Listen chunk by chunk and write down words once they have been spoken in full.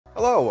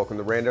Hello, welcome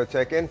to Rando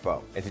Tech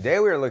Info, and today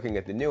we are looking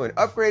at the new and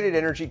upgraded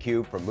Energy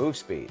Cube from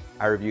Movespeed.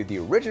 I reviewed the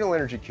original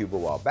Energy Cube a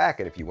while back,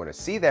 and if you want to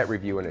see that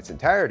review in its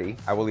entirety,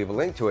 I will leave a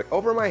link to it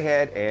over my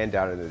head and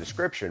down in the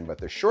description, but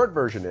the short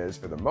version is,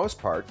 for the most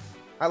part,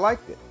 I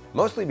liked it.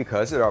 Mostly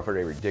because it offered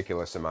a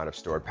ridiculous amount of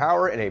stored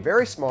power in a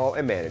very small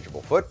and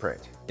manageable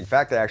footprint. In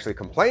fact, I actually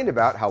complained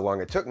about how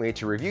long it took me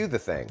to review the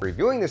thing.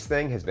 Reviewing this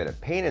thing has been a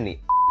pain in the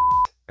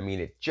I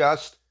mean, it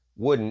just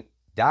wouldn't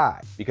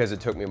die because it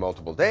took me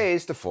multiple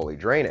days to fully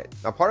drain it.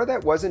 Now, part of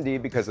that was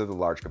indeed because of the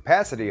large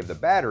capacity of the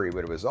battery,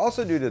 but it was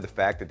also due to the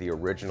fact that the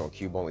original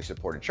Cube only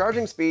supported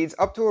charging speeds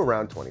up to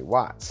around 20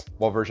 watts,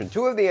 while version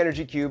 2 of the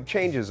Energy Cube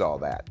changes all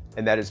that.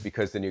 And that is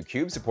because the new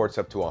Cube supports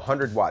up to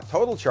 100-watt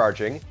total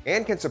charging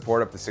and can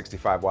support up to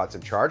 65 watts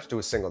of charge to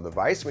a single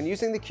device when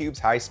using the Cube's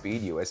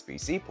high-speed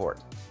USB-C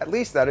port. At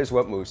least that is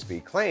what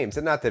Movespeed claims,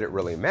 and not that it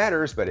really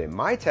matters, but in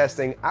my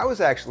testing, I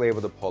was actually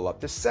able to pull up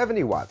to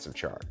 70 watts of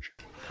charge.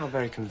 How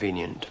very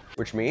convenient.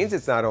 Which means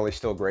it's not only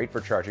still great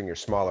for charging your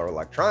smaller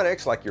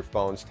electronics like your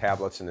phones,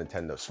 tablets, and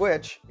Nintendo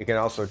Switch, it can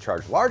also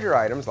charge larger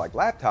items like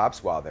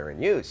laptops while they're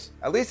in use.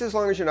 At least as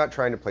long as you're not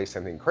trying to play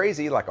something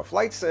crazy like a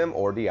flight sim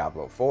or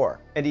Diablo 4.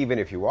 And even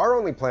if you are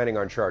only planning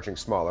on charging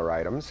smaller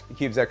items, the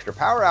Cube's extra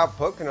power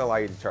output can allow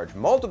you to charge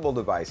multiple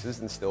devices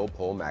and still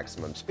pull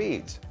maximum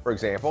speeds. For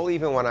example,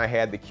 even when I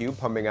had the Cube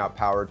pumping out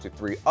power to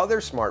 3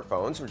 other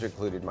smartphones, which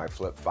included my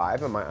Flip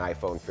 5 and my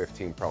iPhone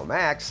 15 Pro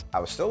Max, I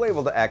was still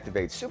able to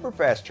activate super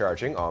fast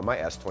charging on my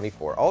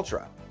S24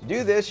 Ultra. To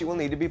do this, you will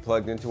need to be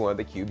plugged into one of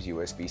the Cube's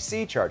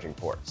USB-C charging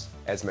ports.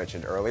 As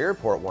mentioned earlier,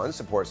 port 1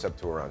 supports up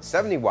to around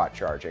 70-watt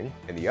charging,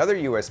 and the other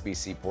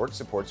USB-C port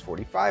supports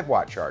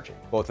 45-watt charging,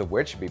 both of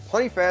which should be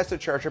plenty fast to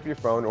charge up your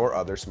phone or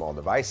other small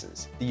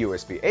devices. The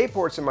USB-A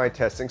ports in my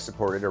testing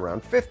supported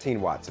around 15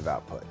 watts of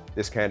output.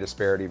 This kind of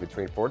disparity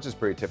between ports is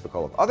pretty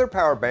typical of other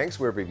power banks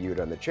we've reviewed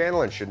on the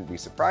channel and shouldn't be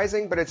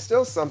surprising, but it's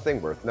still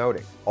something worth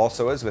noting.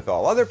 Also, as with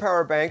all other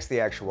power banks, the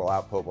actual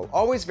output will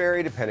always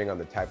vary depending on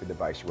the type of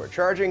device you are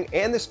charging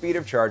and the speed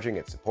of charging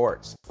it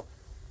supports.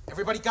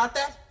 Everybody got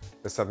that?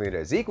 But something that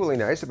is equally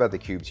nice about the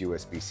Cube's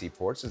USB-C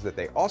ports is that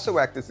they also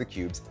act as the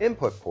Cube's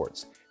input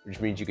ports,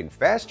 which means you can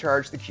fast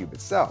charge the Cube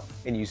itself.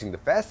 And using the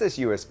fastest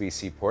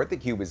USB-C port, the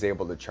Cube is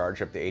able to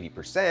charge up to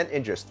 80%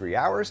 in just 3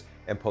 hours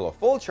and pull a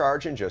full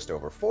charge in just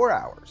over 4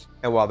 hours.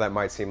 And while that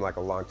might seem like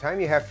a long time,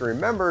 you have to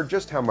remember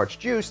just how much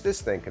juice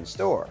this thing can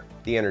store.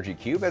 The Energy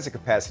Cube has a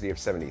capacity of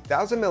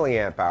 70,000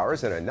 milliamp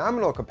hours and a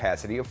nominal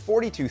capacity of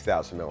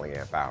 42,000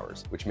 milliamp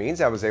hours, which means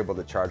I was able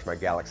to charge my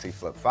Galaxy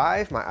Flip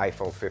 5, my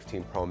iPhone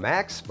 15 Pro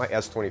Max, my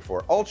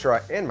S24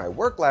 Ultra, and my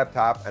work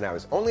laptop, and I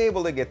was only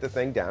able to get the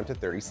thing down to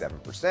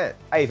 37%.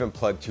 I even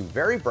plugged 2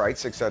 very bright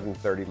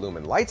 630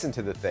 lumen lights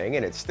into the thing,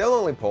 and it still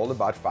only pulled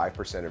about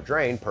 5% of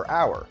drain per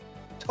hour.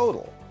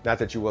 Total. Not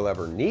that you will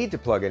ever need to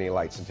plug any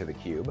lights into the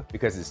Cube,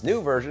 because this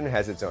new version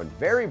has its own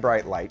very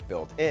bright light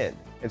built in.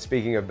 And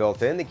speaking of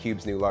built-in, the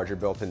Cube's new larger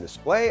built-in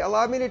display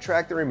allowed me to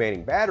track the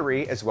remaining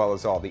battery, as well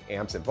as all the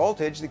amps and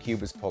voltage the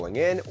Cube is pulling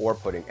in or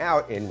putting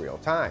out in real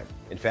time.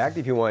 In fact,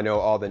 if you want to know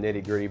all the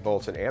nitty-gritty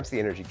volts and amps the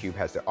Energy Cube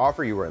has to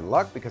offer, you are in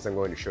luck, because I'm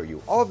going to show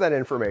you all of that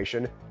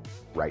information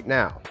right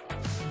now.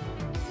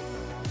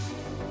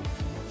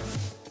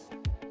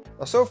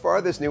 Now, so far,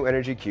 this new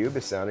Energy Cube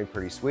is sounding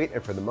pretty sweet,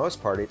 and for the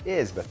most part it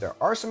is, but there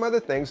are some other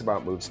things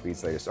about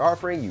Movespeed's latest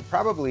offering you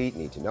probably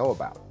need to know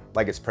about.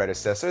 Like its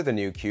predecessor, the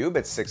new Cube,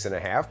 at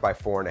 6.5 by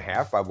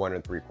 4.5 by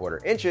 1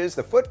 3/4 inches,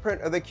 the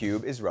footprint of the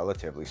Cube is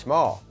relatively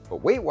small,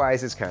 but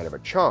weight-wise is kind of a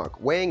chunk,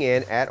 weighing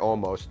in at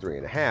almost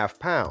 3.5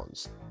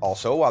 pounds.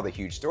 Also, while the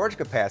huge storage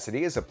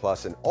capacity is a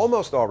plus in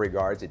almost all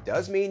regards, it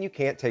does mean you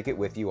can't take it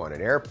with you on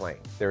an airplane.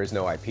 There is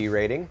no IP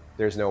rating,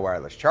 there's no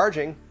wireless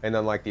charging, and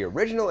unlike the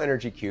original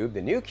Energy Cube,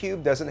 the new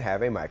Cube doesn't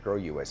have a micro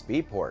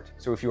USB port.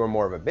 So if you are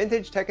more of a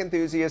vintage tech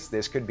enthusiast,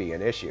 this could be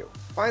an issue.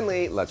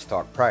 Finally, let's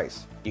talk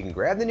price. You can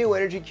grab the new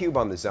Energy Cube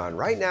on the Zon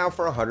right now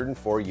for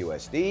 $104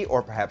 USD,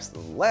 or perhaps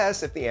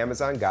less if the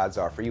Amazon gods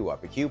offer you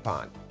up a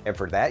coupon. And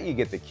for that, you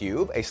get the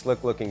Cube, a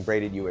slick-looking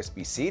braided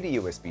USB-C to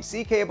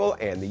USB-C cable,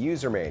 and the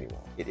user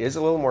manual. It is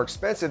a little more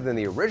expensive than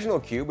the original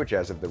Cube, which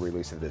as of the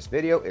release of this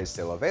video is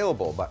still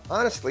available, but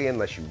honestly,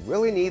 unless you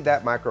really need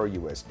that micro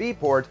USB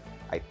port,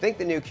 I think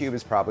the new Cube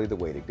is probably the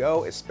way to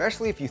go,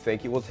 especially if you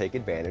think you will take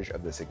advantage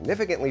of the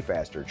significantly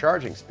faster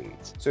charging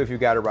speeds. So if you've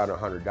got around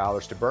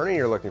 $100 to burn and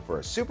you're looking for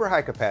a super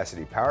high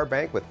capacity power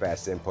bank with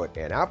fast input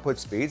and output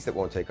speeds that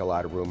won't take a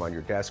lot of room on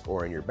your desk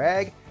or in your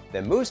bag,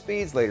 then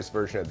Movespeed's latest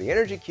version of the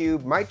Energy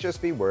Cube might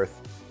just be worth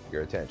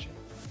your attention.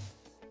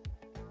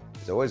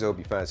 As always, I hope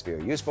you find this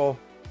video useful.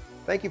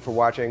 Thank you for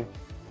watching.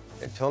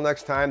 Until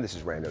next time, this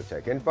is Rando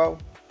Tech Info,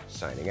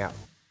 signing out.